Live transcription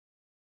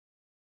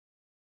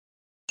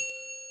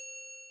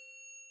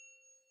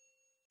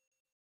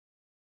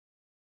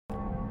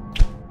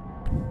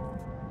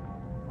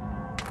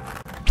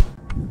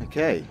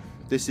Okay,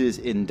 this is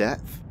in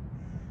depth.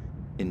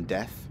 In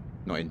depth,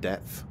 not in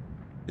depth,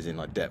 as in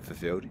like depth of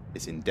field.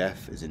 It's in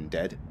depth, as in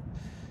dead.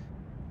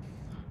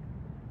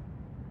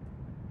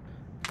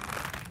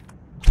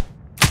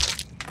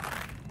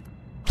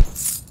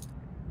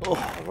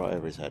 Oh, right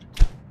over his head.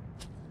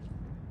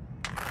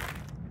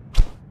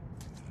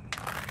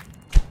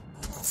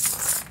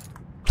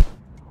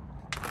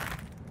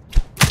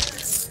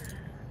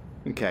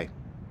 Okay,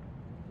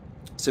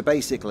 so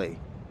basically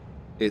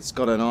it's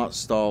got an art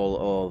style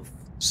of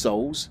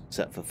Souls,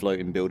 except for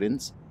floating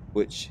buildings,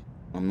 which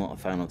I'm not a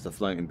fan of the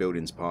floating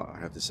buildings part, I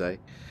have to say.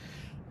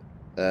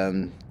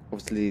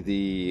 Obviously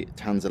the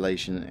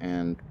tanzellation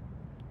and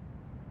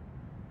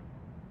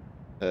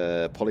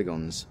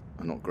polygons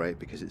are not great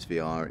because it's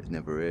VR, it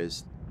never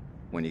is.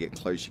 When you get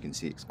close you can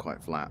see it's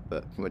quite flat,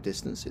 but from a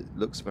distance it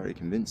looks very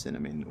convincing. I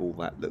mean, all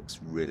that looks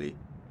really,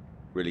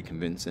 really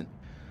convincing.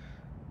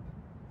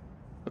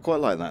 I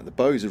quite like that. The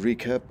bow is a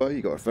recurve bow.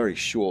 You've got a very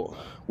short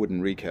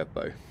wooden recurve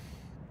bow.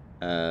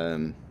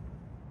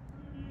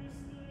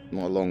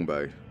 Not a long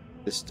bow.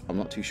 I'm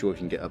not too sure if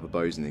you can get other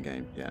bows in the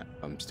game yet.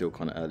 I'm still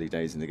kind of early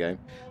days in the game.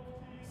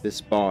 This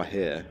bar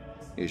here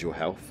is your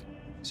health.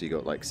 So you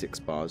got like 6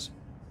 bars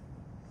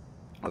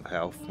of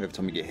health. Every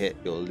time you get hit,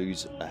 you'll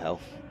lose a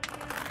health.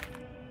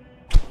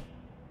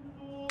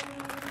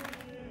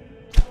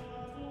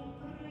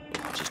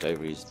 Just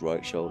over his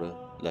right shoulder,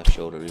 left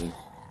shoulder even.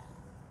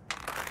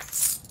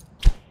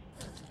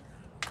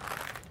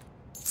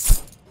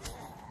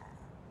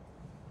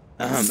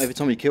 Every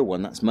time you kill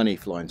one, that's money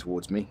flying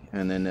towards me,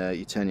 and then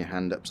you turn your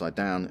hand upside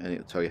down and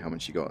it'll tell you how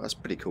much you got. That's a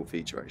pretty cool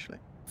feature actually.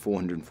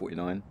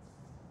 449,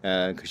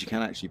 because you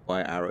can actually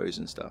buy arrows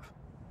and stuff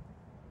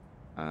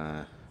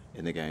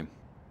in the game.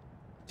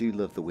 I do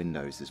love the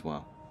windows as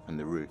well, and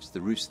the roofs.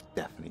 The roof's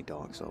definitely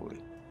Dark Souls-y.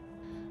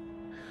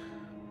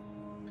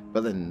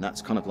 But then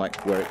that's kind of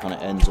like where it kind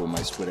of ends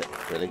almost with it,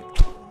 really.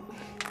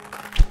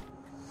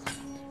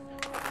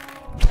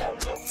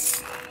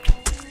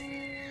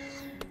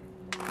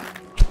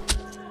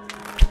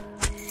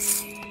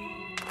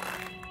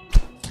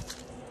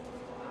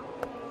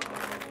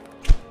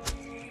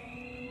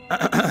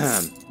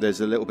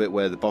 There's a little bit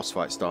where the boss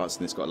fight starts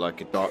and it's got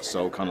like a Dark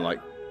Soul kind of like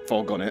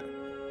fog on it.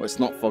 Well, it's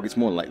not fog, it's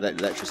more like that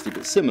electricity,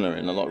 but similar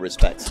in a lot of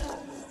respects.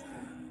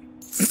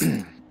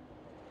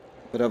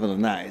 But other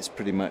than that, it's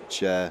pretty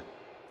much an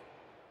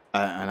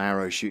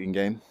arrow shooting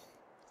game.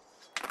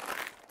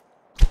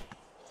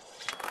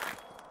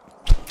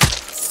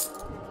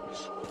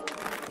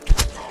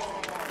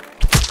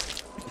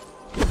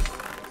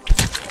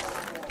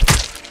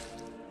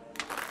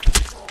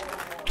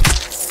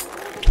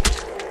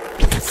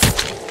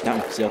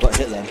 Damn, see, I got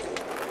hit then.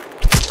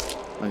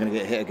 I'm going to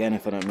get hit again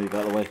if I don't move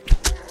out of the way.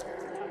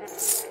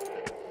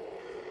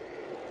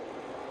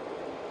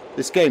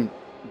 This game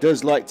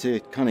does like to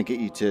kind of get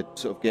you to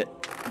sort of get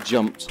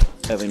jumped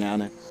every now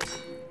and then.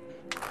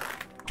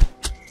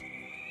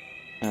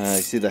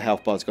 You see the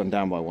health bar's gone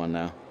down by 1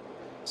 now.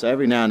 So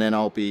every now and then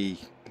I'll be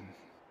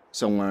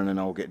somewhere and then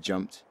I'll get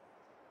jumped.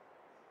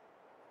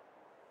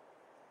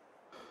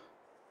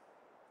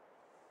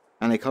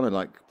 And they kind of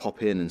like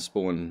pop in and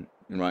spawn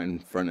right in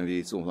front of you.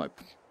 It's all like,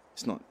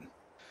 it's not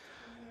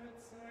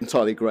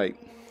entirely great.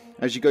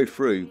 As you go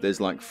through,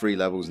 there's like 3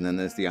 levels and then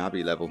there's the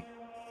Abbey level.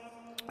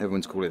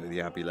 Everyone's calling it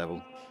the Abbey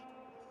level.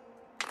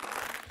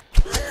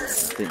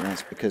 I think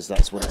that's because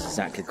that's what it's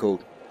exactly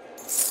called.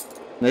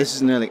 Now, this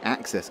is an early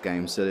access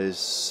game, so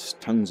there's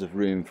tons of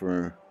room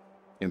for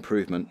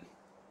improvement.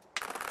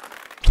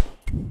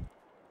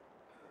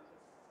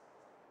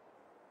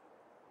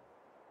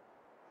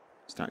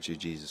 Statue of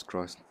Jesus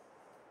Christ.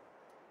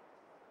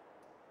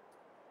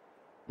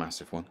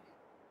 Massive one.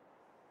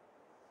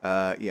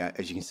 Yeah,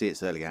 as you can see,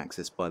 it's early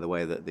access by the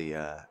way that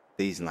the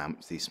these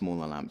lamps, these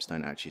smaller lamps,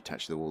 don't actually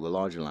attach to the wall. The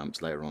larger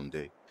lamps later on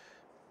do.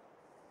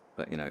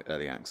 But you know,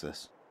 early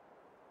access.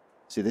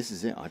 See, this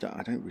is it. I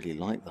don't really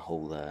like the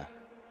whole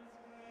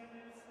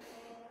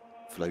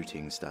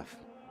floating stuff.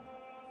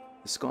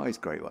 The sky's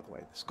great, by the way.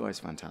 The sky's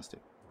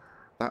fantastic.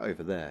 That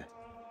over there,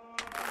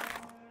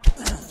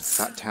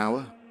 that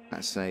tower,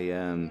 that's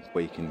a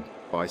where you can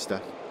buy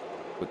stuff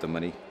with the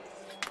money.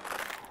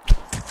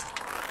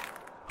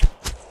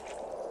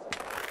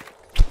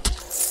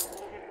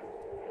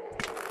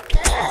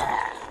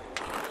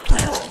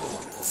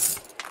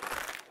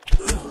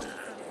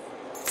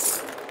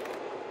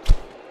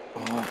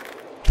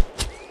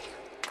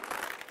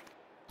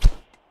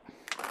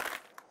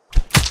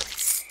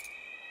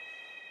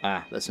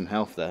 Ah, there's some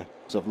health there.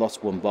 So I've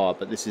lost 1 bar,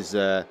 but this is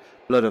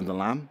Blood of the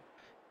Lamb,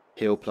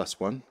 heal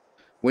 +1.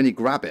 When you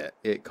grab it,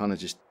 it kind of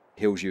just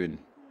heals you and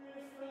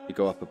you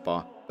go up a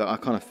bar. But I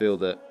kind of feel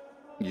that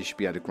you should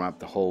be able to grab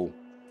the whole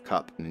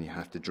cup and then you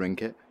have to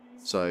drink it.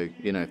 So,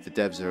 you know, if the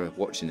devs are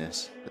watching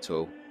this at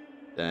all,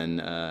 then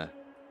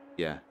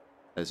yeah,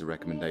 there's a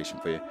recommendation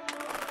for you.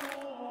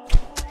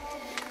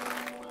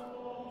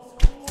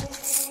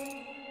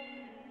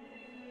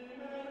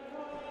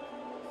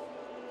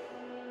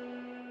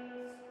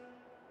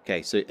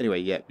 Okay, so anyway,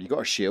 yeah, you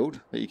got a shield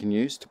that you can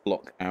use to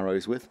block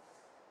arrows with.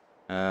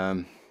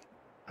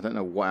 I don't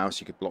know what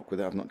else you could block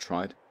with it. I've not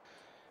tried.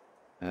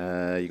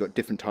 You got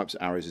different types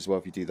of arrows as well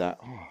if you do that.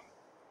 Oh,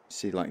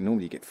 see, like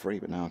normally you get 3,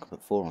 but now I can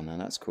put 4 on there.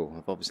 That's cool.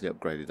 I've obviously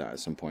upgraded that at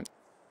some point.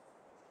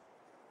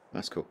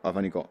 That's cool. I've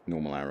only got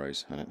normal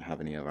arrows. I don't have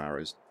any other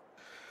arrows.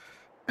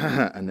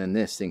 And then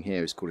this thing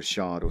here is called a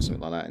shard or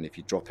something like that. And if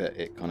you drop it,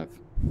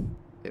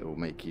 it will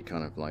make you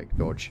kind of like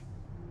dodge,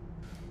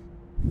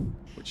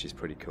 which is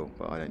pretty cool.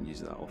 But I don't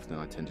use it that often.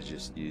 I tend to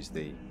just use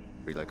the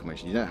free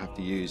locomotion. You don't have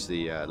to use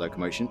the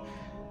locomotion.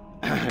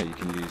 You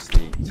can use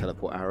the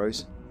teleport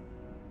arrows,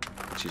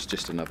 which is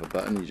just another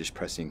button. You're just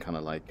pressing kind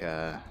of like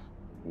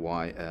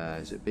Y,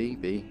 is it B?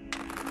 B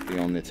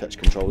on the touch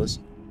controllers.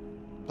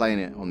 Playing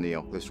it on the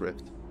Oculus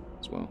Rift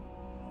as well.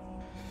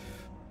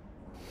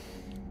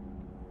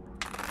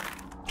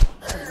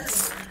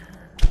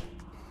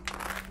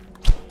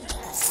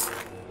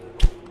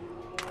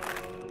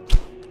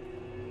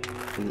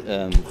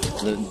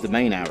 The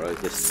main arrow,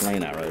 this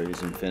main arrow,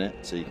 is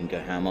infinite, so you can go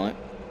ham on it.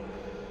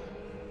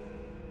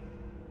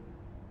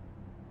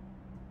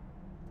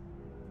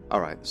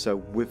 Alright, so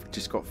we've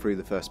just got through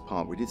the first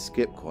part. We did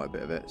skip quite a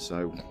bit of it,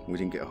 so we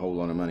didn't get a whole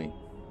lot of money.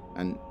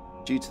 And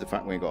due to the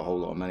fact we ain't got a whole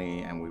lot of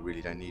money and we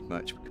really don't need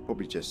much, we could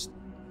probably just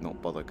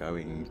not bother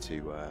going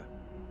to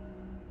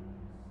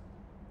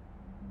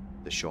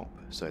the shop,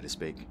 so to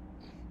speak.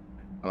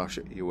 And I'll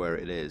show you where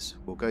it is.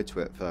 We'll go to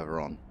it further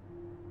on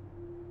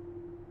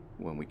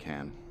when we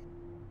can.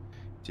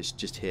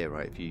 Just here,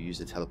 right? If you use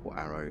the teleport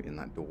arrow in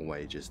that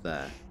doorway just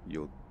there,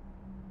 you'll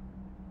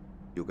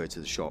go to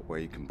the shop where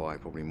you can buy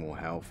probably more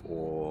health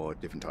or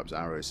different types of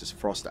arrows. There's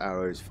frost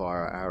arrows,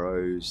 fire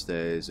arrows,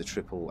 there's a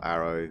triple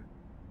arrow,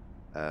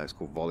 it's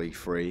called volley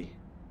free.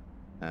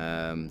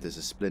 There's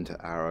a splinter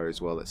arrow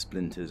as well that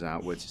splinters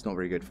outwards. It's not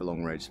very good for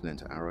long range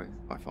splinter arrow,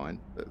 I find,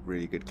 but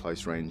really good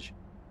close range.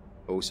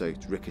 Also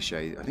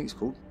ricochet, I think it's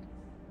called.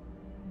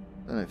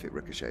 I don't know if it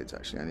ricochets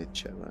actually, I need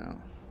to check that out.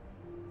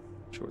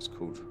 I'm sure it's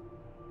called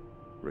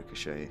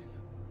ricochet.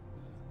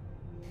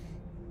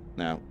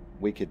 Now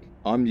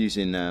I'm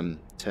using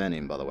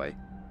turning, by the way,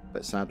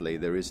 but sadly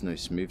there is no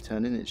smooth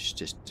turning. It's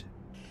just,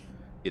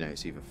 you know,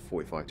 it's either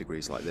 45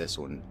 degrees like this,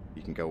 or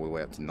you can go all the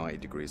way up to 90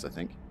 degrees, I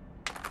think.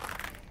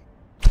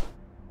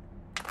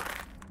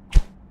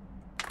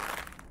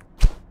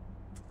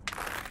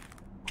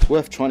 It's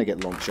worth trying to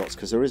get long shots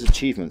because there is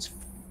achievements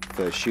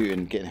for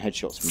getting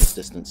headshots from this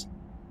distance.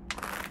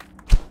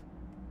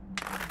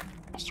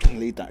 I was trying to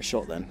lead that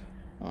shot then.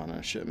 Oh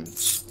no, shot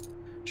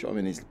him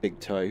in his big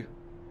toe.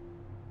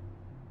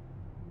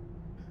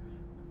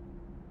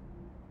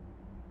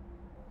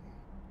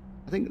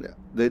 I think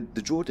the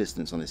draw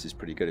distance on this is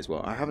pretty good as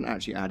well. I haven't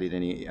actually added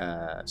any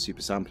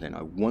super sampling.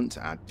 I want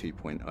to add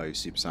 2.0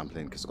 super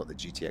sampling because I've got the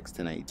GTX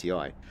 1080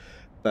 Ti,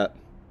 but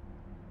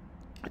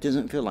it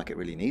doesn't feel like it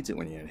really needs it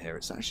when you're in here.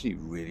 It's actually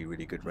really,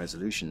 really good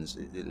resolutions.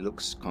 It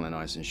looks kind of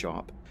nice and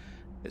sharp.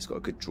 It's got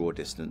a good draw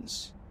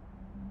distance.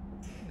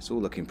 It's all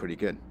looking pretty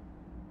good.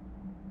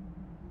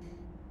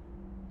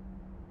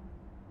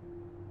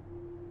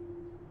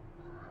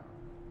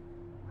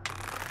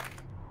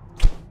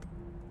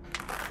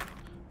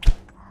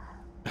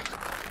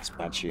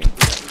 Bad shooting,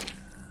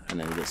 and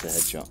then he gets a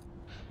headshot.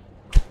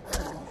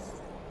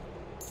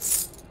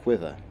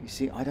 Quiver. You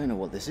see, I don't know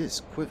what this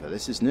is. Quiver.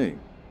 This is new.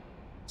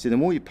 See, the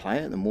more you play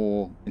it, the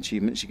more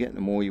achievements you get,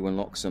 the more you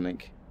unlock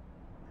something.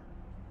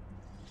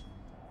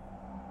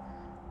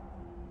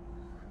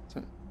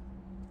 So,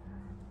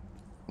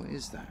 what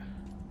is that?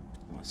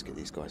 Oh, let's get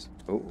these guys.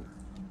 Oh.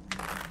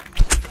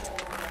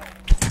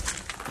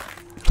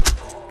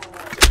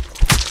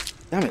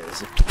 Damn it,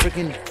 there's a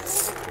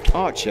freaking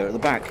archer at the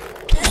back.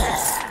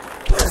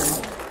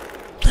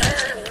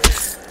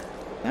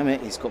 Damn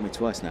it, he's got me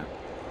twice now.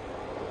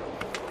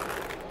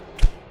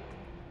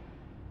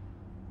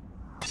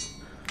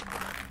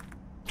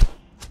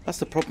 That's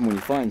the problem when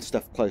you find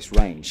stuff close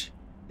range.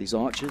 These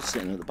archers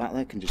sitting at the back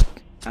there can just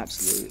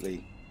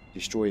absolutely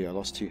destroy you. I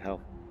lost 2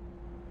 health.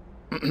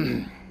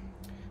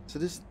 So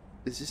is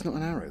this not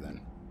an arrow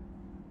then?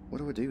 What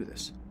do I do with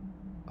this?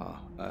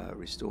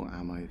 Restore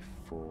ammo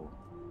for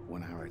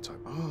 1 arrow type.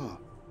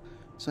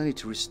 It's only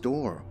to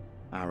restore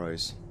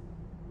arrows.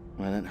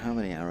 I don't have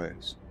any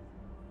arrows.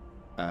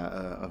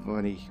 Of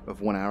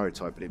 1 arrow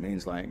type, but it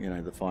means, like, you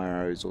know, the fire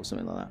arrows or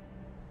something like that.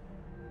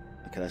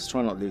 Okay, let's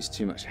try not to lose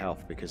too much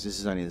health because this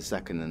is only the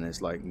second, and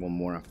there's like 1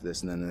 more after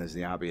this, and then there's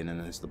the Abbey, and then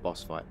there's the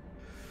boss fight.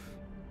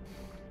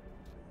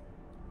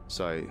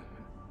 So,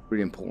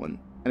 really important.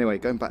 Anyway,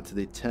 going back to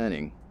the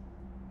turning,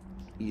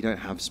 you don't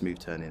have smooth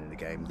turning in the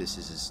game. This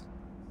is as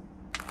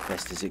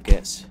best as it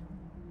gets.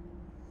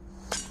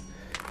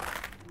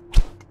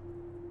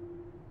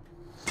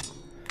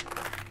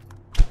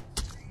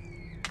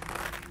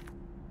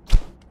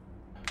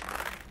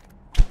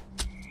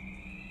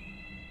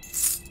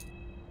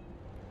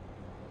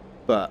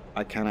 But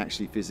I can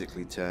actually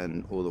physically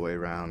turn all the way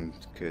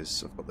around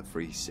because I've got the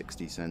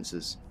 360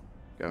 sensors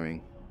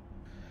going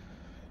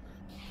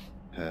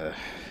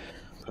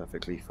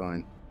perfectly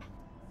fine.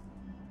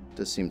 It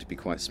does seem to be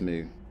quite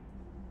smooth.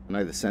 I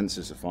know the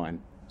sensors are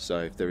fine, so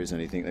if there is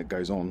anything that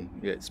goes on,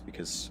 it's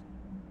because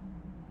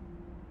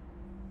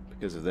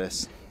because of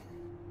this.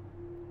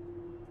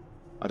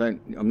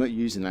 I'm not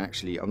using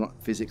actually, I'm not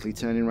physically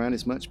turning around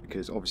as much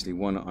because obviously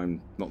one,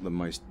 I'm not the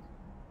most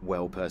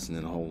well person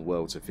in the whole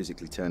world, so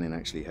physically turning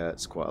actually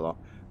hurts quite a lot,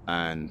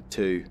 and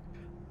two,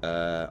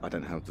 I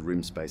don't have the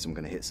room space. I'm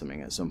going to hit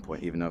something at some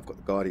point, even though I've got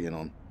the Guardian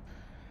on.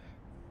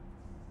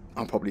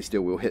 I probably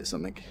still will hit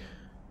something.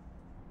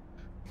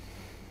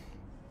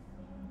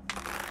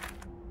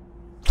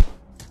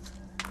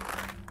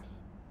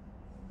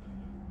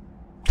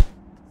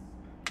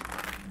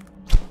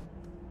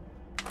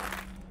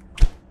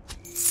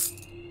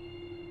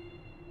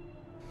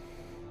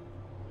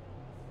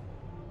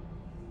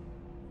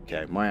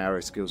 Okay, my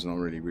arrow skills are not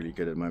really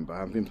good at the moment, but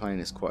I've been playing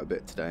this quite a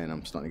bit today and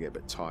I'm starting to get a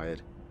bit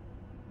tired.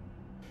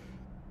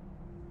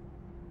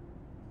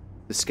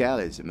 The scale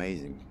is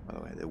amazing, by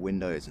the way, the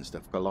windows and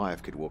stuff.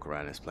 Goliath could walk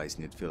around this place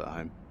and you'd feel at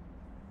home.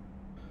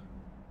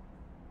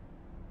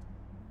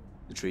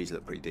 The trees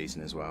look pretty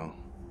decent as well.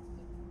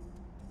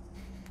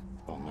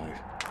 Oh no.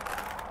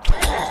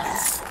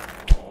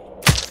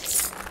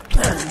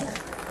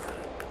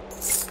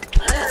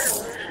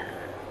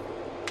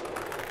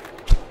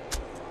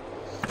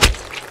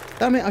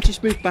 Damn it, I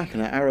just moved back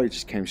and that arrow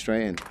just came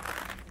straight in.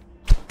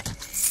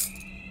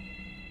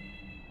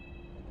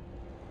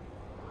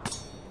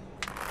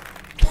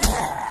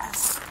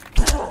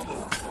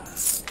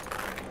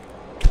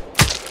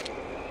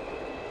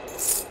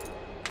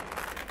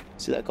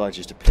 See that guy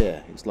just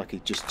appear? It's like he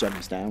just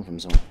jumps down from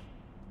somewhere.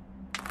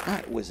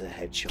 That was a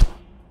headshot.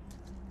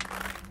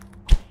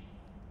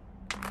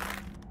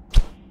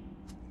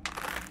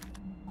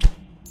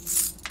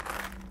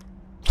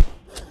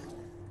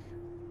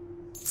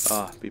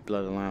 Ah, be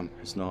blood and lamb.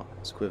 It's not.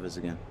 It's quivers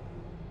again.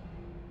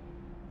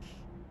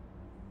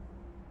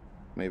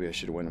 Maybe I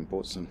should have went and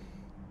bought some.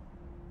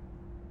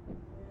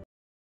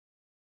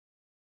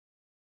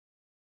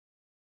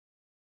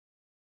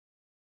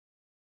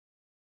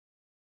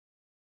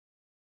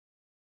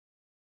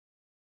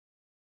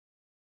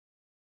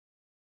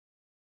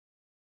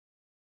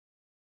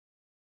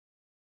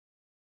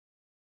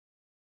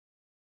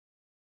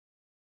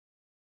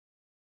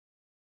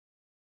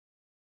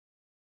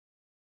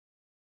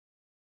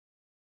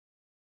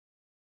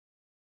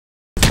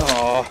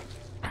 Oh,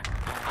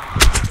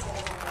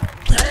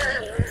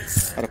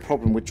 had a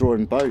problem with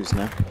drawing bows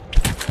now.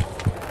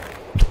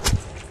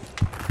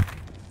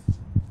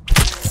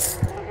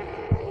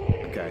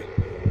 Okay,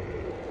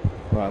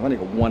 right, I've only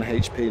got 1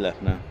 HP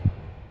left now,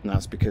 and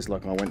that's because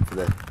like I went for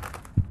the,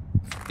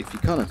 if you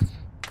kind of,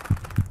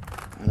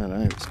 I don't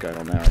know what's going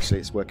on there actually.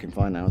 It's working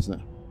fine now, isn't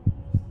it?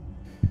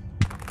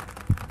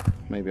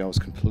 Maybe I was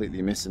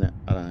completely missing it,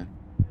 I don't know.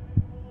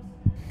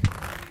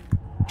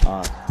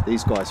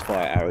 These guys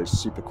fire arrows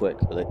super quick,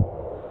 but they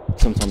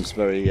sometimes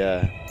very,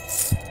 their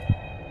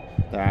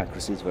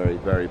accuracy is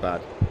very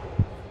bad.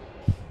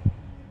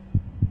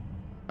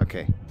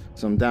 Okay,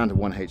 so I'm down to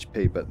 1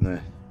 HP, but no.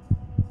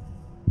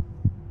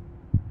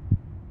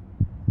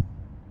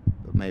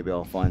 But maybe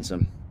I'll find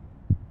some.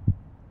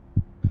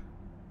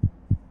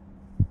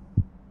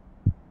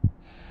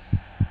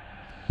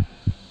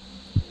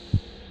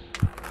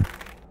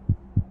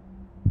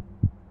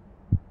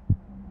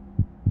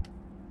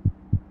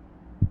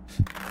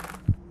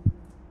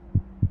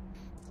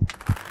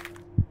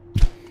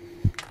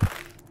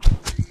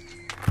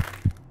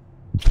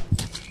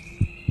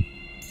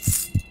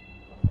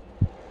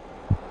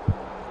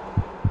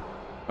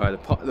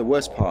 Alright, the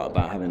worst part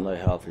about having low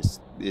health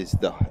is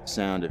the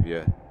sound of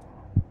your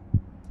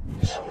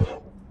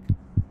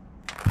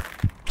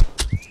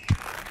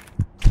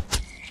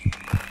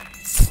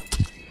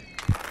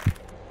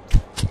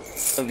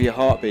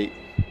heartbeat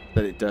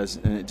that it does,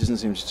 and it doesn't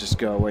seem to just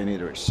go away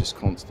neither. It's just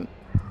constant.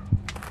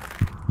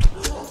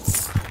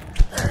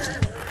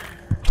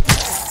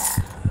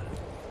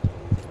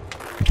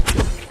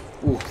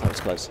 Ooh, that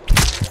was close.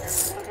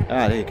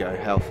 Ah, there you go,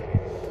 health.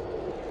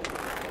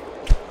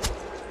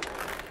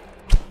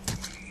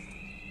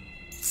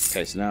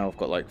 Okay, so now I've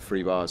got like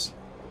 3 bars.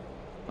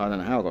 I don't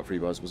know how I got 3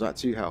 bars. Was that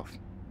 2 health?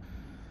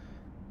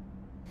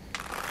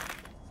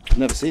 I've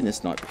never seen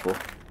this knight before.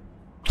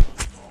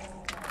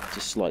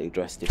 Just slightly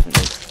dressed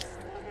differently.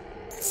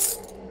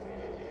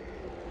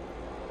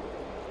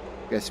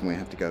 Guessing we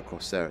have to go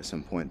across there at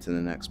some point to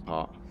the next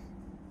part.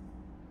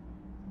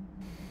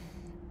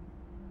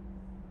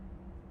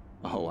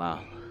 Oh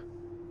wow,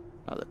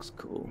 that looks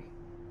cool.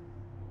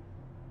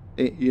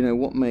 You know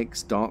what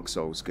makes Dark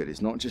Souls good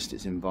is not just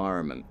its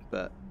environment,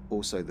 but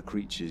also the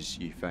creatures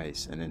you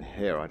face. And in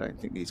here, I don't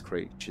think these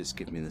creatures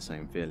give me the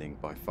same feeling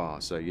by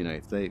far. So you know,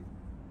 if they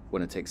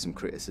want to take some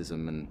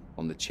criticism and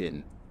on the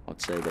chin,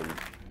 I'd say that,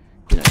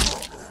 you know,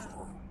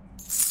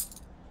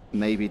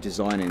 maybe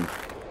designing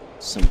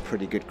some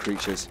pretty good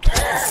creatures.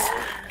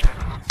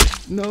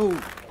 No,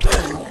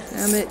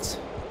 damn it!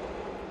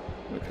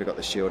 We could have got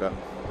the shield up.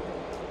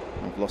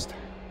 I've lost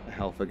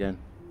health again.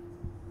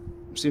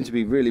 I seem to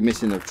be really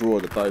missing the draw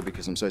of the bow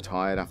because I'm so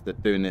tired after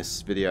doing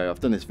this video.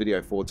 I've done this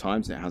video 4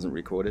 times and it hasn't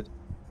recorded.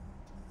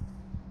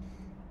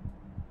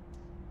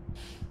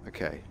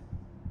 Okay.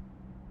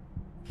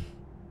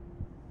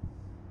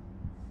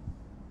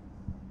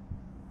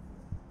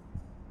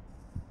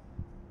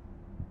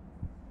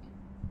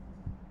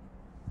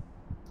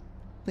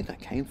 I think I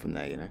came from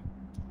there, you know.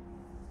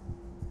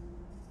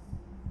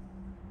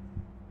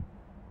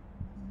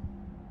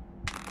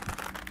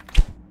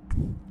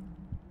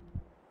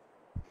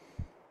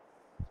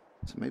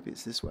 So maybe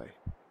it's this way.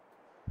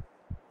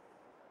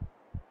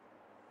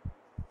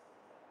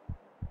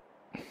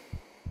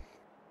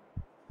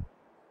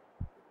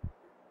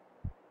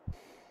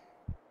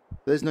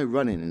 There's no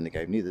running in the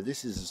game neither.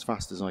 This is as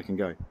fast as I can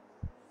go.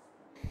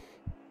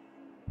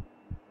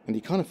 And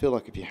you kind of feel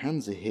like if your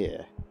hands are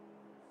here,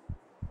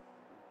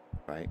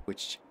 right,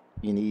 which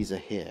your knees are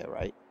here,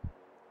 right,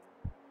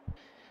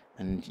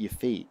 and your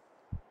feet,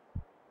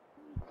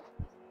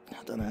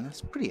 I don't know,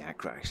 that's pretty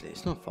accurate actually.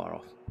 It's not far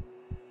off.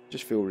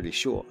 Just feel really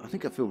short. I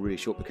think I feel really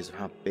short because of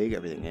how big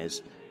everything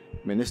is.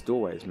 I mean, this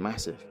doorway is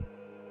massive.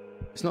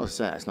 It's not to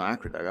say it's not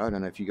accurate though. I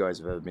don't know if you guys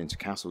have ever been to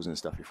castles and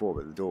stuff before,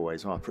 but the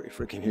doorways are pretty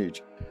freaking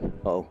huge.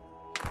 Uh-oh.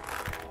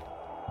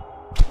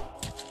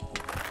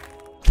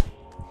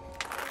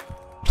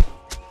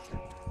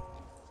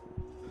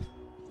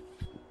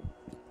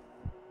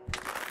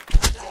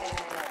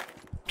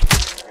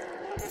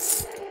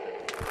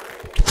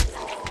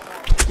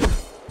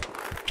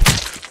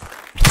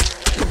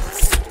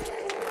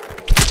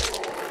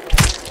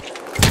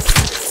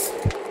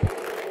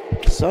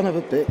 Son of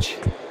a bitch.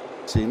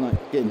 See,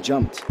 like getting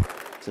jumped.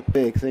 It's a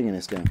big thing in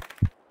this game.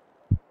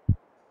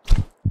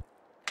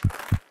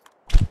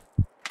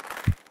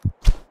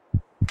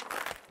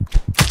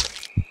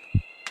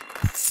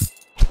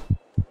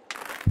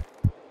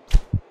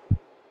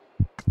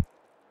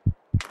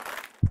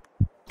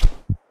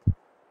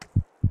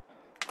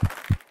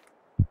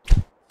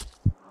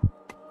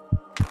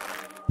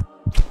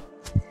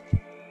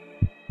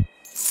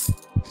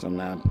 So I'm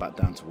now back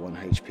down to 1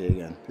 HP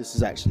again. This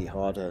is actually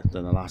harder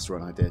than the last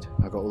run I did.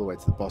 I got all the way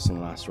to the boss on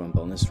the last run,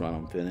 but on this run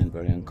I'm feeling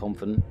very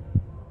unconfident.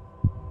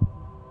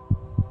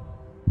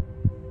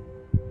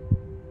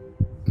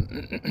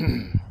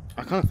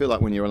 I kind of feel like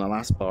when you're on the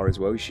last bar as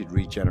well, you should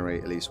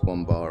regenerate at least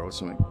 1 bar or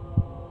something.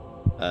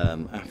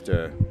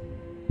 After,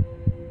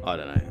 I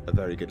don't know, a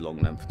very good long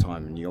length of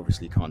time, and you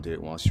obviously can't do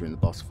it whilst you're in the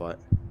boss fight.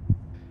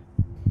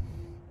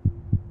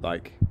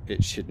 Like,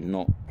 it should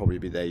not probably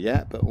be there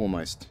yet, but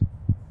almost.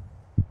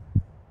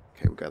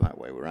 Okay, we'll go that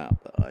way, we're out,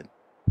 but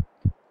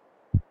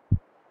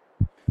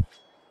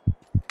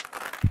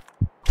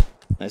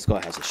this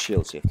guy has a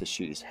shield, so you have to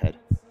shoot his head.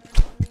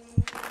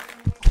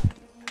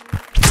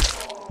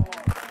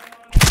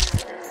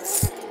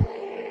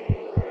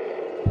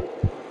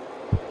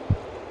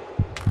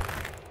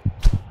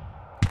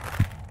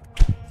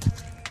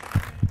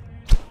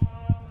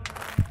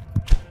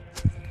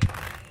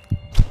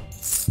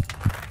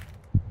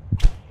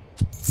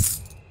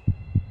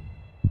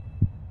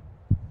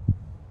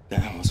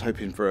 I was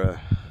hoping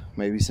for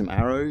maybe some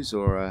arrows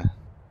or a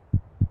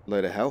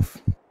load of health.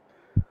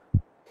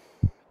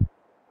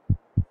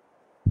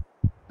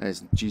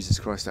 There's Jesus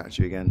Christ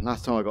statue again.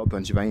 Last time I got a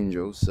bunch of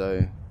angels,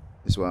 so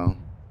as well.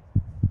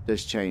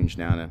 There's change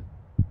now and then.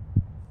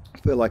 I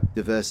feel like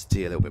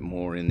diversity a little bit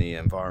more in the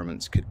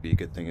environments could be a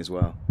good thing as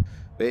well.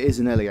 But it is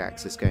an early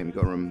access game. You've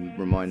got to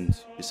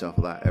remind yourself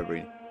of that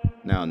every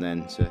now and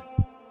then. So,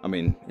 I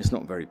mean, it's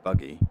not very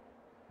buggy.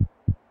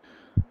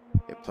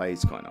 It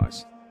plays quite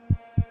nice.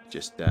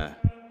 Just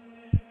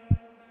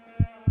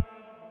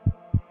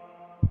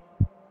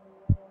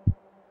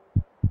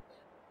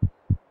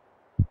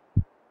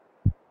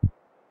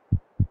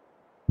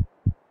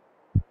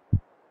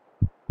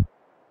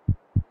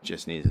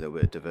needs a little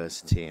bit of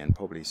diversity and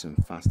probably some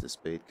faster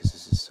speed because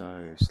this is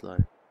so slow.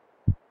 I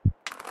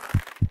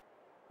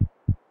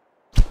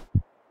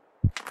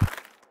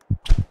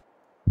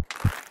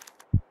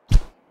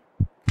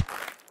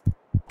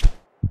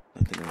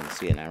don't think I'm going to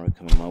see an arrow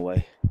coming my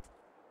way.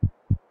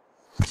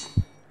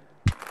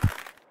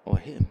 Oh, I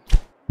hit him.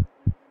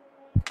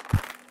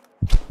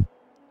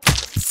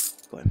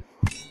 Got him.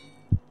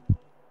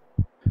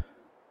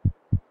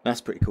 That's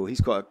pretty cool. He's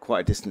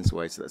quite a distance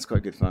away, so that's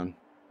quite good fun.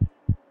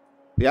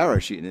 The arrow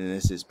shooting in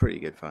this is pretty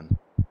good fun.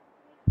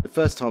 The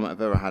first time I've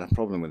ever had a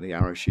problem with the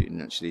arrow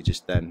shooting, actually,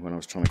 just then when I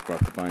was trying to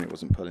grab the bone, it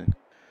wasn't pulling.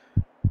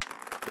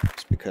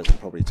 It's because I'm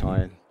probably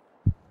tired.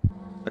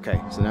 Okay,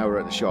 so now we're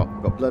at the shop.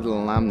 We've got blood of the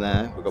lamb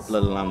there. We've got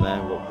blood of the lamb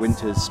there. We've got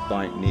winter's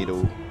spike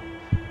needle.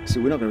 So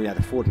we're not going to be able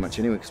to afford much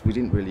anyway because we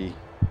didn't really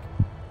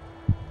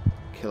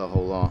kill a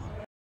whole lot.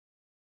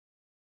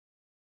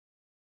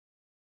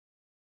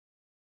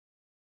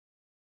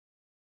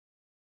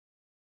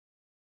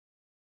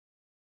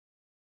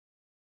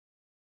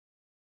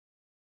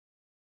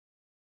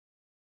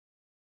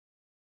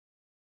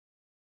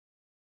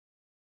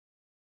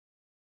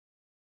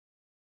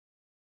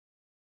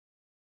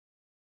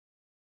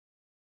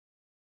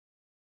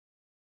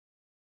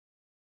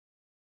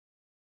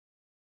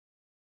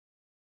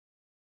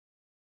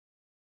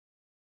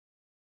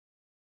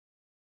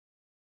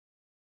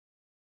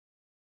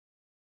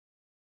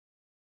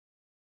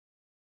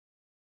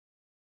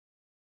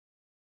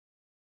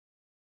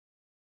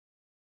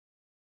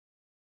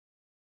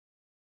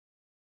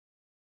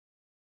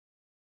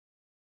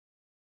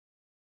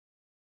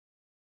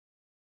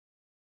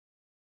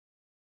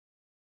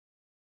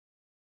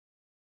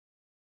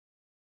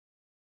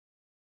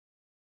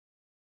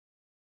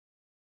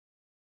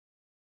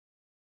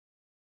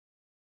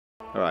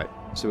 Alright,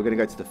 so we're going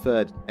to go to the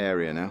third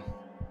area now.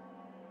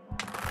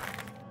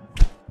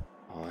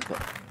 Oh, I've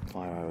got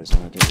fire arrows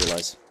on, I didn't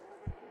realise.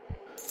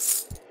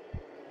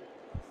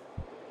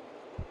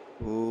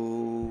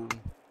 Ooh.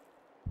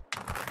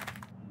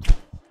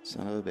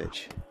 Son of a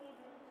bitch.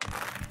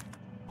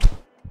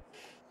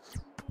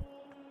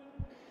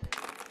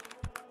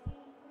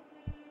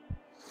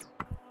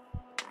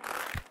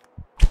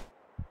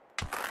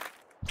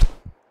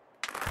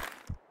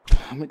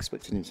 I'm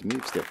expecting him to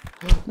move still.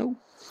 No.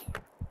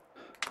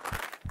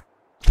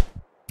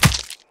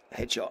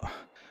 Headshot.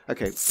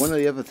 Okay, one of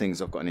the other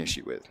things I've got an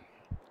issue with,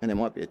 and it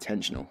might be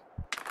intentional,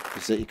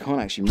 is that you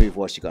can't actually move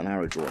whilst you've got an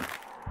arrow drawn.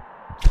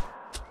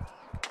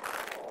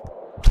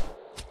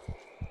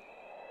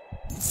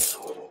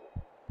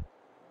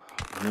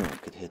 Oh, I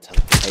could hear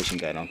teleportation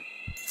going on.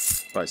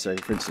 Right, so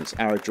for instance,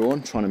 arrow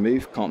drawn, trying to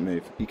move, can't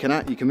move. You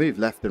can move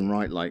left and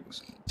right like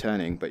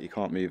turning, but you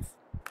can't move.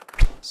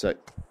 So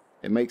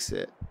it makes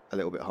it a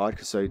little bit hard,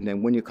 because so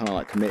then when you're kind of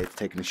like committed to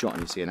taking a shot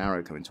and you see an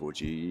arrow coming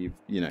towards you,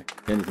 you know,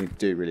 the only thing to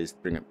do really is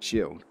bring up the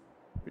shield,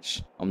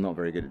 which I'm not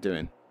very good at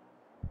doing.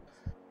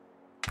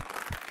 I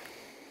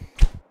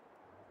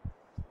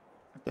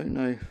don't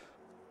know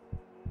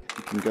if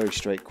you can go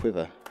straight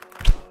quiver.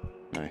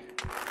 No.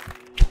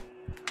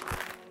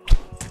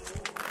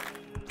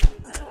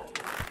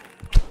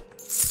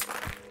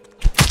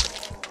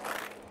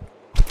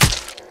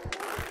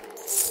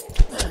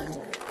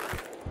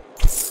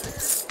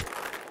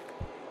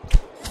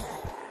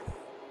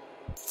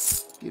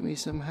 Give me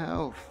some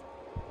health.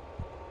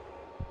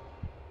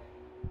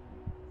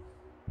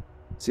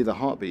 See, the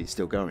heartbeat is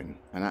still going,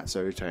 and that's so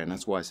irritating.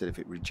 That's why I said if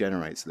it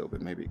regenerates a little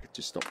bit, maybe it could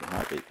just stop the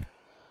heartbeat.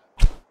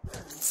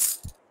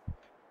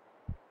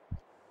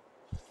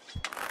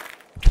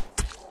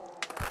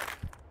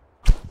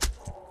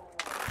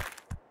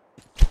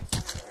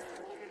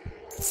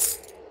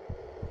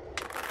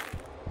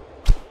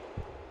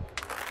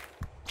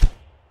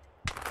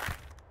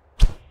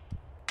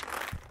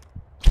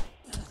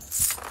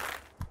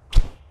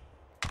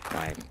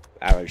 My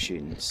arrow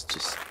shooting's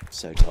just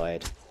so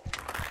tired.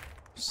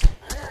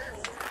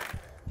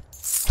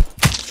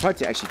 I tried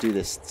to actually do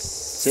this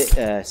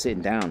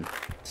sitting down to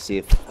see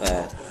if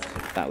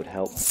that would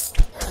help.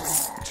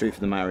 The truth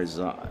of the matter is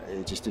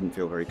it just didn't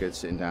feel very good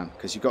sitting down,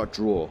 because you've got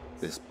to draw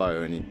this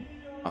bow, and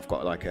I've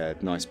got like a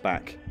nice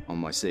back on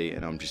my seat,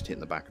 and I'm just hitting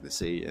the back of the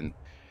seat and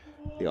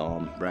the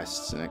arm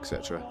rests and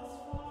etc.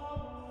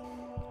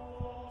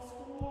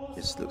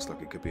 This looks like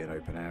it could be an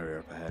open area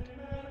up ahead.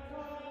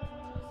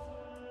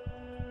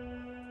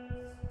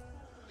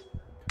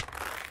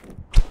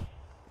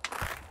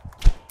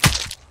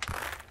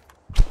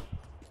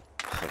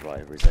 Right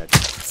over his head.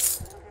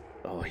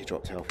 Oh, he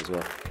dropped health as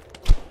well.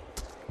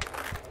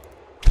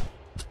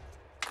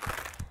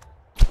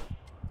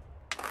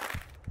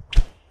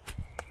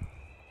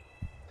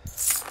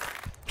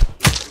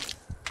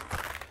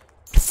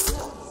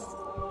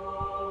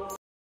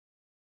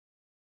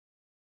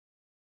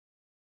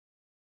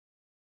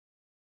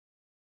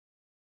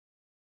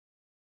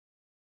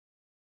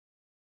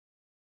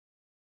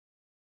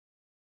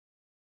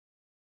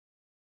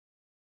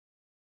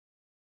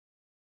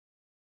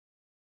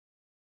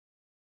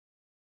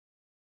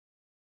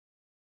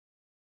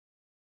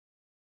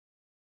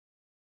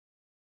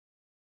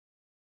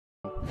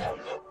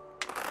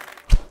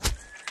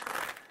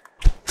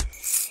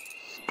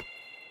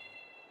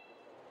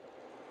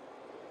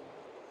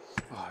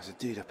 Oh, there's a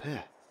dude up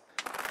here.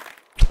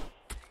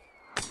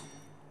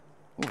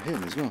 Oh,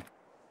 him as well.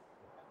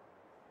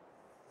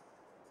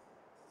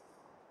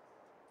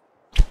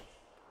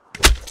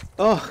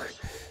 Oh,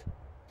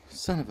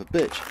 son of a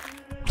bitch.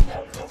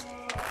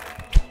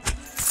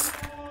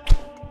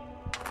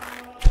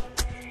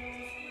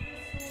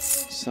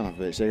 Son of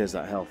a bitch, there goes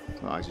that health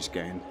that I just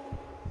gained.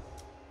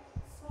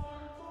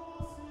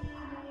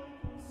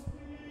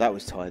 That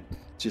was tied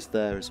just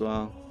there as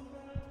well.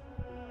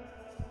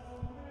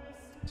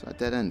 Is that a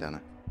dead end down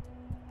it?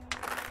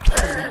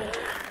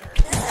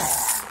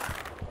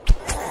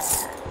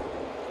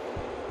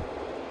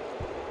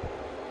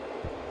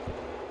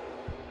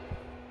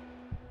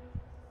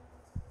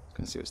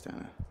 Gonna see what's down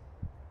there.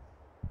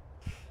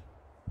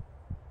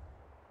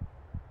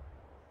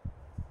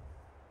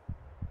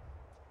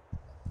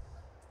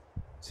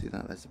 See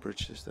that? There's the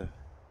bridge just there.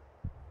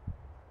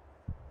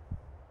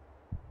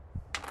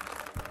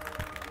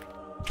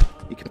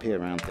 You can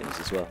peer around things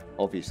as well,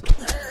 obviously.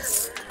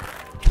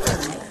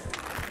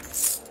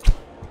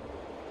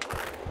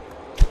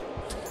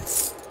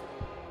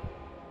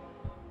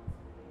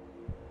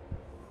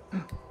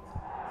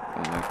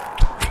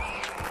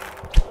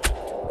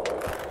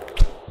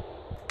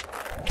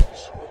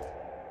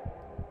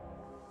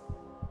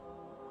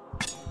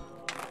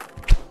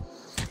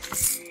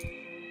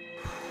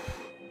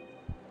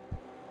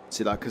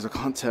 See that? Because I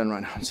can't turn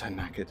right now, I'm so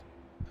knackered.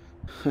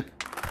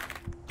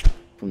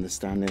 From the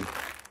standing.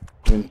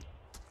 I've been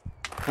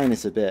playing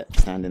this a bit,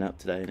 standing up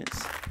today, and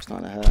it's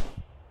starting to hurt.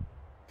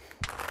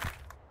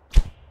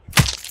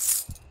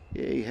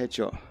 Yeah,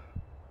 headshot.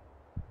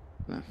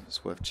 No,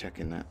 it's worth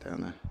checking that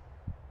down there.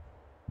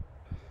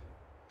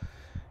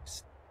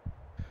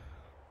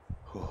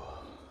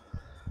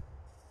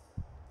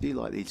 do you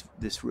like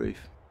this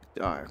roof?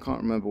 I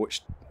can't remember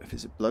which, if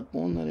it's a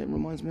Bloodborne that it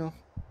reminds me of,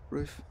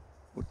 roof,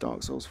 or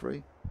Dark Souls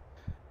 3.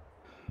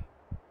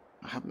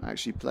 I haven't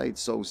actually played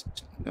Souls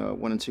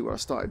 1 and 2 where I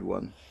started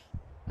 1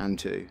 and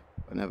 2.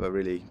 I never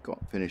really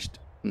got finished.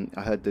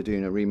 I heard they're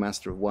doing a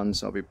remaster of 1,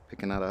 so I'll be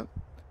picking that up.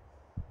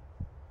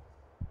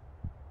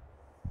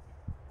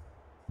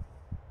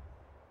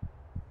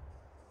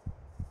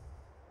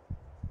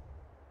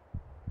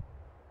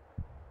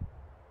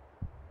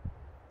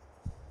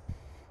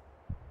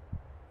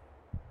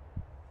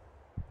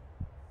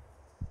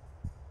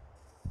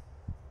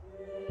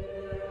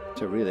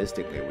 So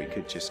realistically, we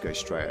could just go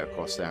straight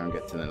across there and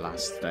get to the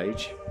last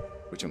stage,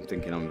 which I'm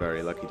thinking I'm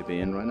very lucky to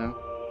be in right now.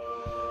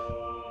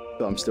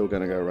 But I'm still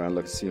going to go around,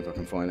 look to see if I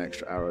can find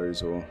extra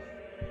arrows or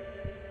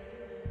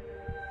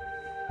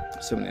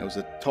something. There was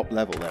a top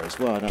level there as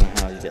well. I don't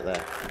know how you get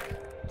there.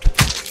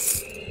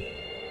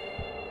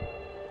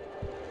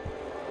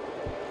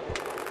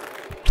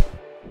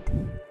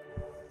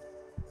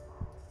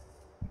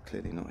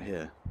 Clearly not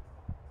here.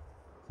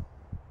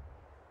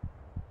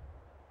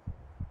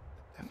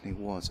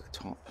 Definitely was a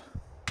top.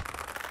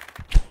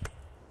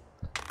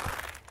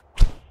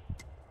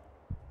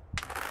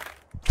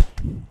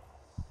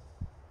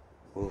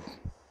 Oh,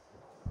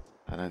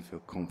 I don't feel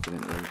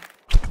confidently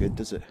good,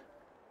 does it?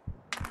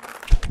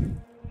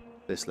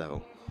 This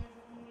level.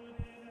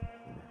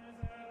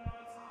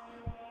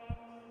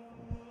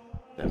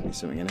 Definitely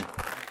something in it.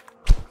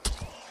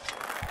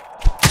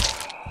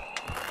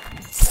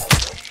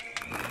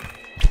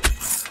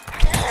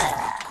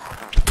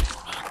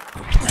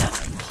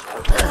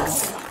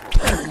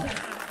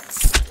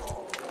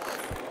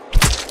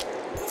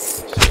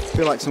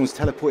 I feel like someone's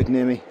teleported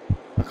near me.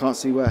 I can't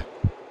see where.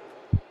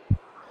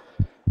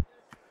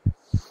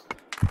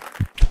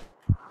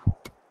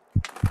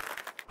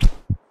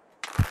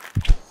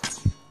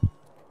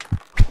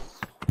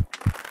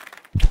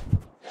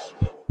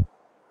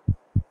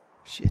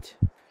 Shit.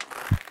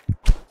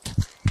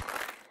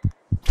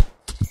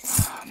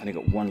 I've only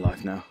got 1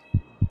 life now.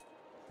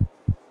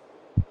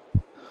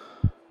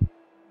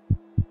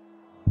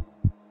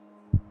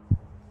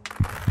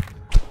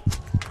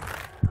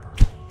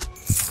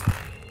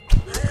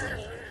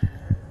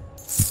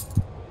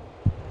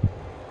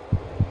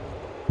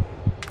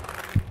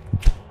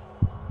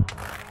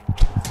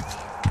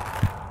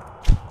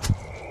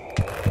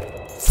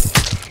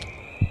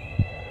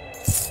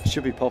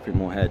 Should be popping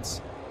more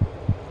heads.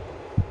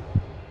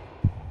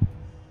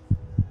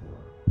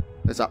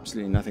 There's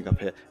absolutely nothing up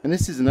here. And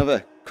this is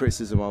another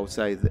criticism I would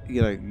say, that,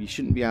 you know, you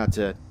shouldn't be able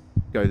to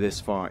go this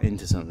far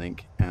into something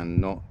and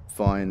not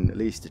find at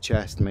least a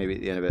chest maybe at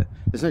the end of it.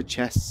 There's no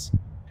chests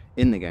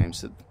in the game,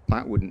 so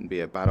that wouldn't be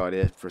a bad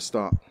idea for a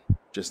start,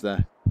 just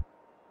there.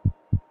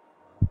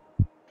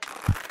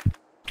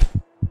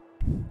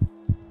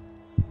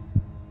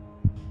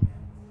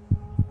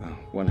 Oh,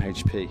 1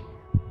 HP.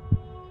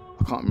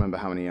 I can't remember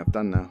how many I've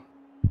done now.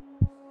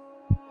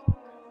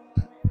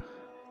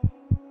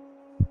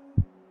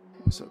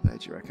 What's up there,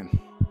 do you reckon?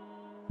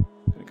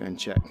 I'm gonna go and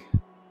check.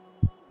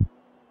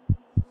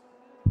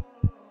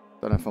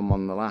 Don't know if I'm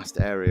on the last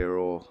area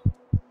or...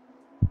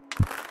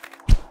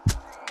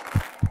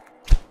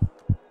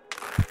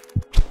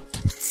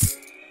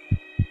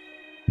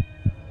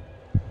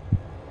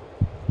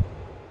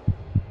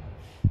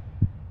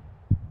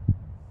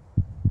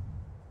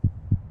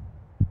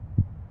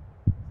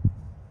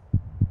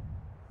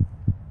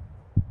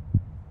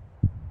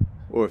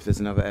 or if there's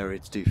another area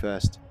to do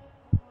first.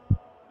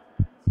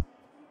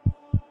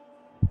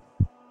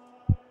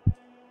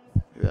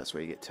 Maybe that's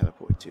where you get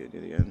teleported to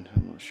near the end,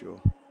 I'm not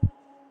sure.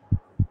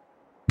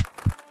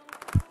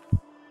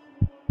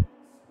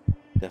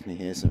 Definitely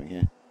hear something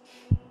here.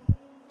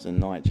 There's a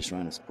knight just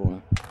around this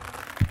corner.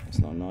 It's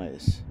not a knight,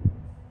 it's...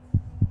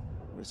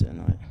 or is it a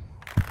knight?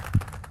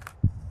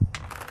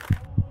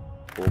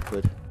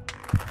 Awkward.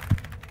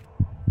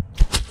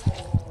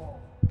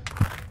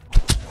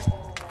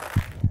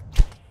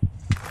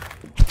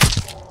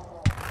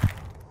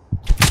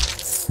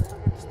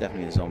 It's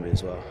definitely a zombie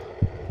as well.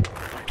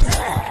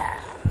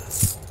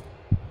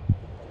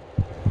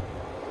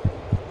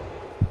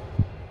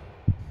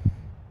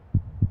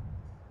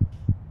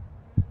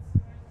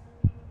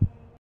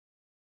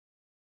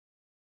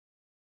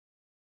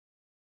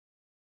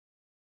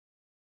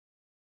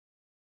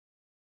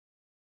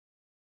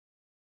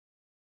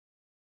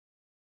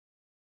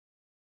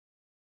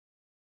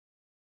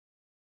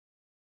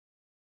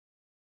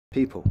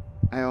 People,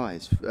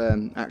 AIs,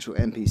 actual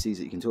NPCs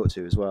that you can talk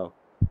to as well,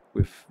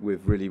 with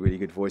really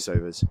good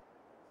voiceovers.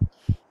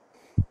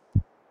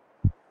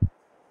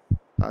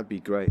 That'd be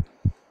great.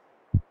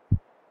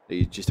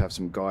 You just have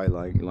some guy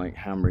like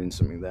hammering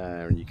something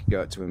there, and you can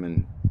go up to him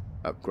and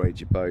upgrade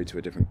your bow to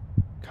a different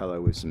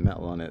color with some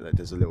metal on it that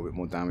does a little bit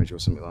more damage or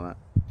something like that.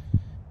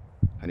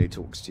 And he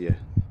talks to you.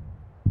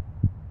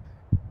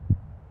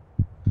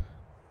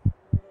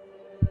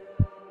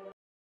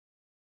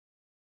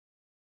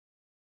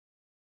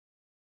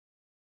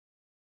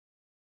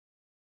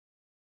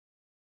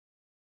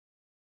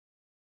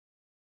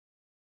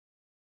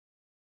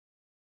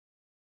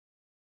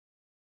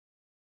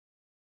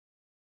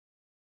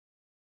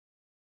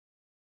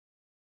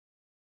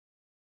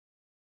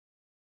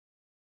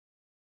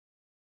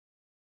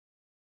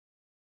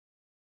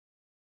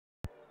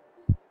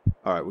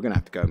 Alright, we're going to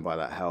have to go and buy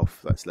that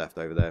health that's left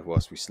over there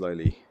whilst we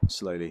slowly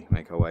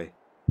make our way.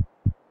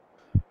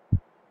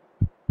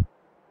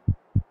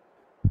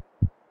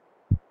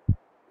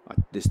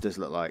 This does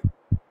look like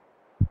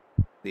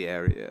the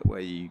area where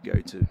you go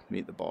to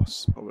meet the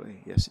boss,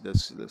 probably. Yes, it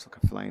does. It looks like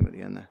a flame at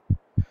the end there.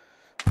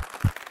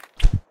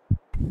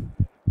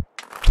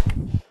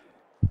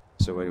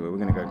 So anyway, we're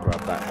going to go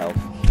grab that health.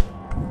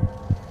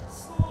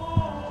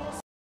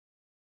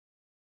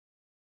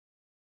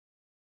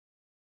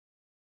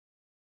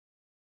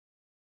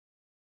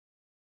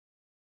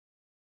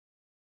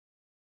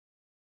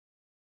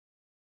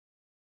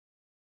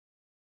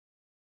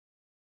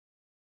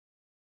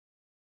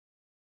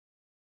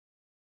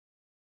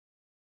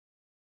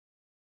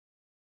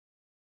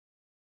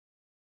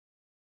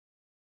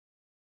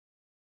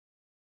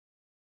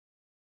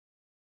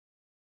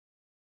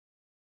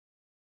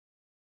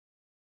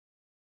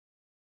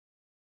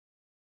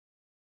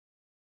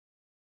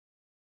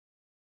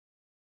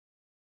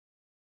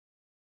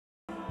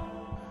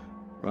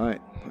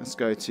 Right, let's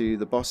go to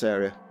the boss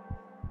area.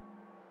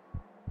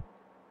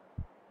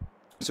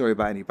 Sorry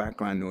about any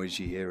background noise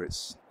you hear,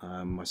 it's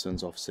my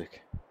son's off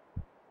sick.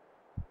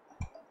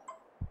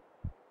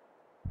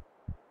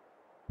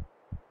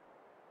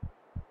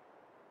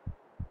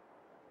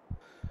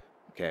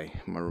 Okay,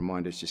 my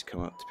reminder's just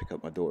come up to pick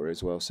up my daughter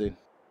as well soon.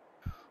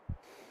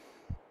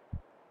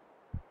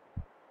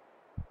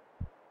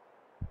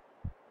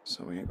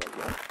 So we ain't got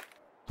that.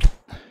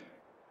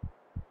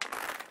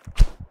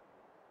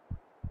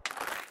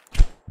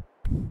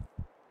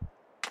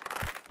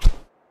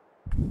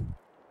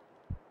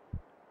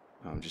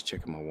 I'm just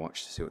checking my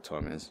watch to see what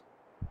time it is.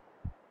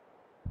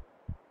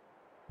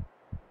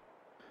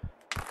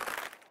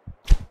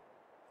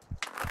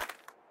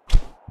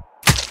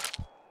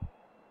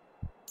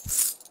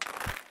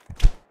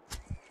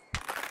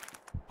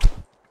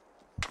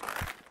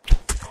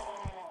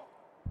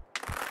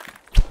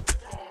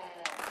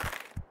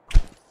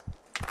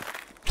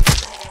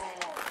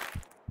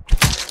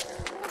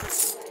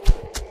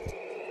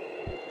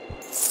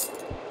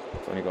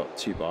 I've only got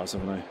 2 bars,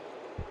 haven't I?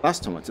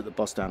 Last time I took the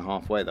boss down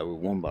halfway though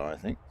with 1 bar, I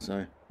think,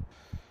 so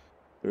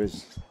there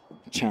is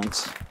a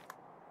chance.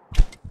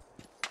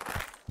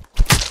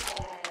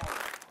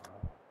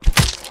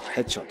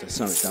 Headshot does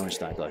so much damage to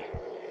that guy.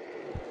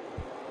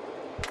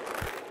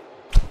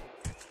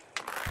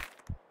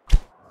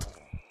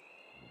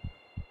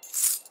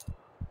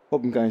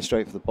 Problem going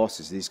straight for the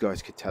bosses, these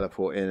guys could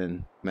teleport in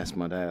and mess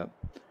my day up.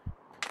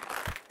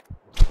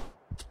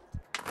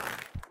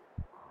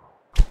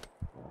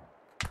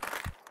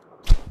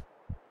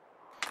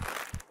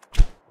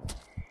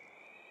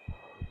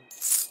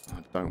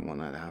 I don't want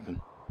that to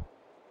happen.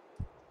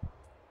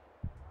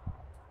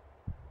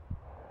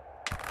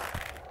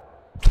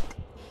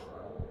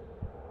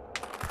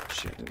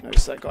 Shit, I didn't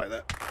notice that guy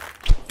there.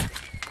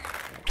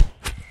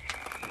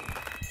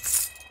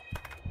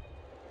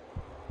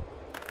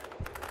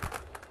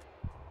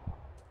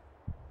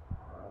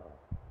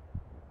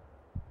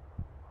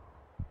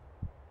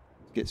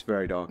 It gets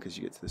very dark as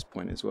you get to this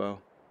point as well.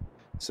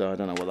 So I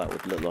don't know what that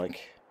would look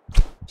like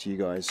to you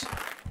guys.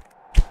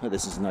 Oh,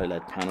 this is an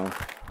OLED panel.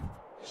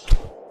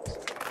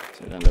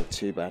 So it don't look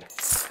too bad.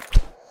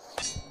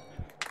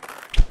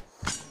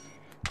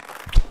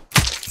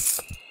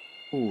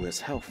 Oh, there's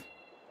health.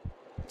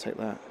 I'll take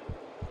that.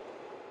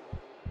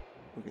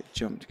 We'll get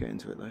jumped to get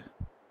into it though.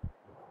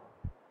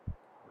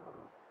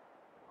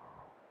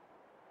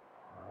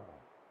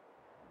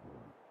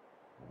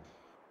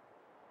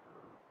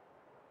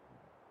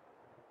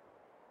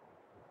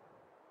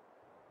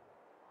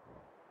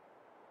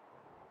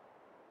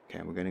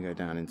 Okay, we're going to go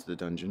down into the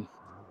dungeon.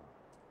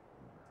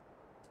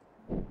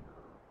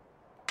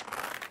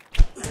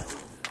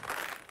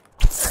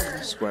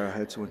 I swear I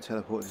heard someone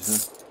teleport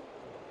just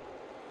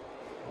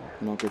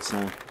now. Not good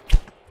sound.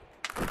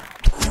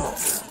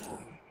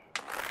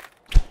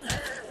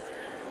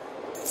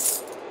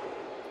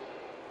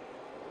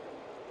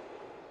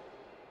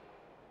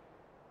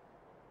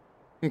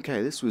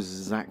 Okay, this was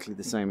exactly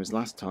the same as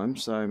last time,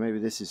 so maybe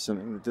this is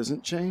something that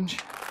doesn't change.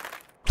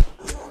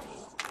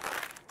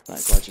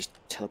 That guy just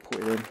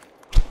teleported in.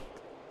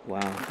 Wow,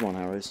 come on,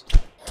 arrows.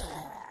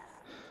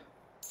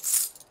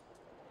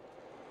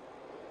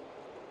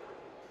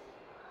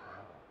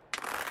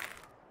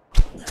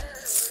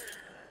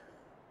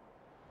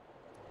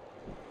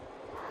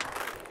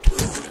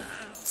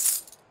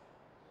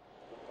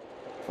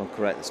 If I'm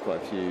correct, there's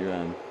quite a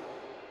few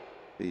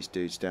these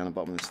dudes down the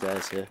bottom of the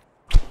stairs here.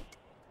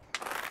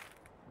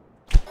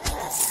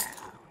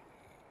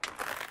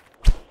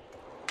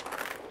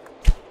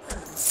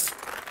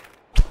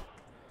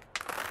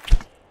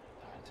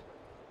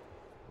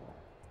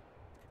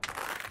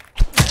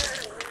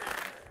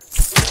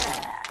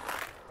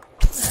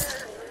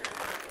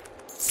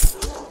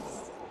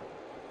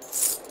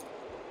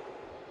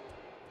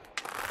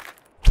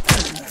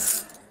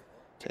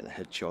 Take the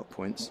headshot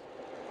points.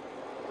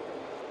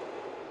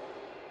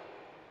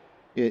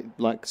 Yeah,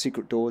 like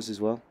secret doors as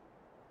well.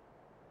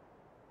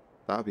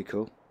 That would be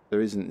cool.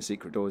 There isn't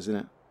secret doors in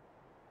it.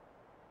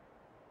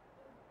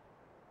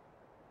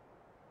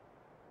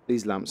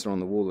 these lamps are on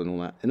the wall and all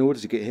that. In order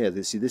to get here,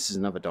 see, this is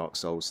another Dark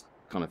Souls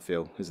kind of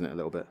feel, isn't it, a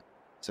little bit?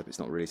 Except it's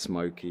not really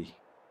smoky.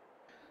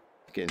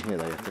 To get in here,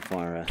 though, you have to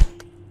fire a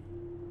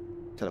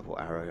teleport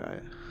arrow at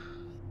it.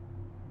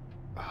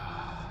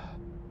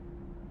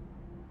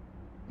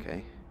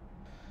 Okay.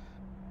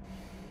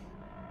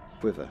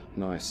 Quiver,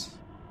 nice.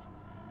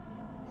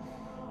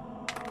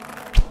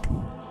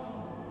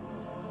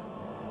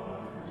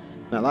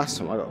 Now, last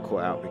time I got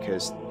caught out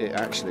because it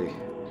actually...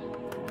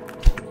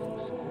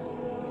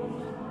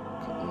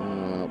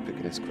 I'm not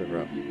picking this quiver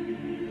up.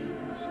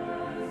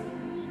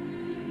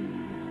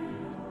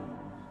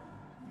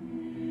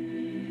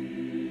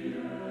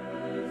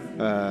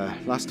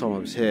 Last time I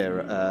was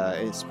here,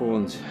 it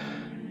spawned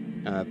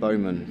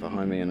bowmen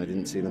behind me and I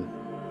didn't see them.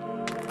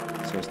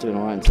 So I was doing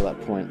alright until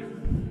that point.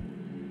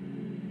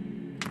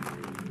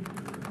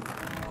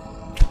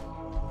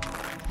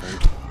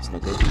 It's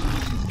not good.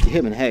 You hit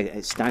him in the head,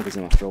 it staggers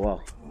him after a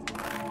while.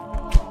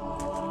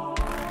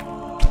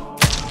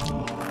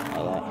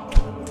 Like that.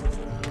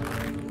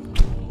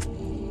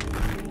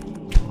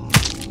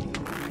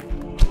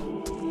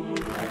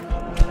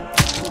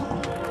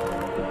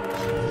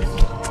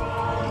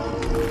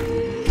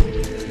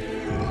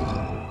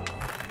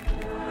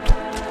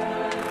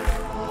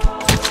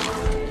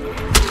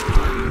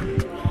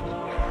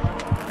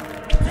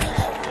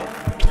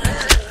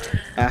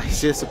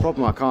 See, it's the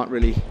problem. I can't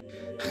really,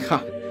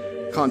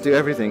 can't do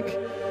everything.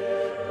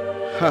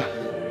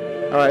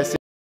 All right. See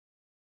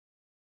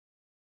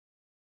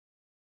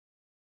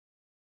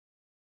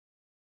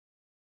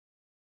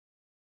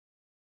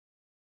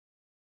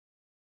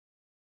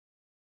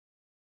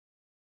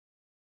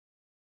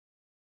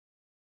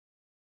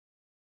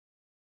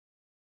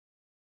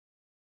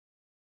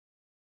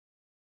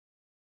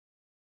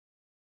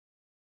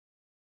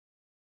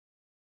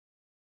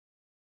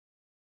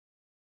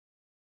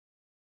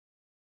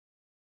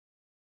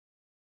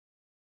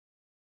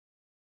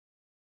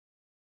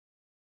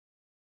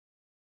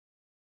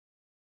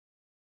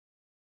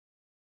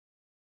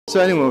So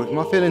anyway,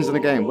 my feelings on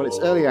the game. Well, it's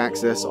early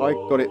access. I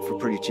got it for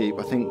pretty cheap.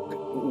 I think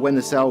when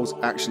the sale's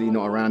actually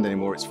not around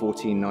anymore, it's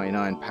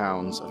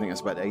 £14.99. I think that's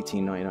about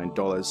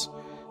 $18.99.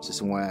 So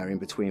somewhere in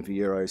between for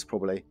euros,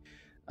 probably.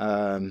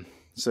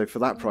 So for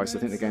that price, I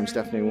think the game's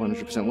definitely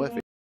 100% worth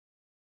it.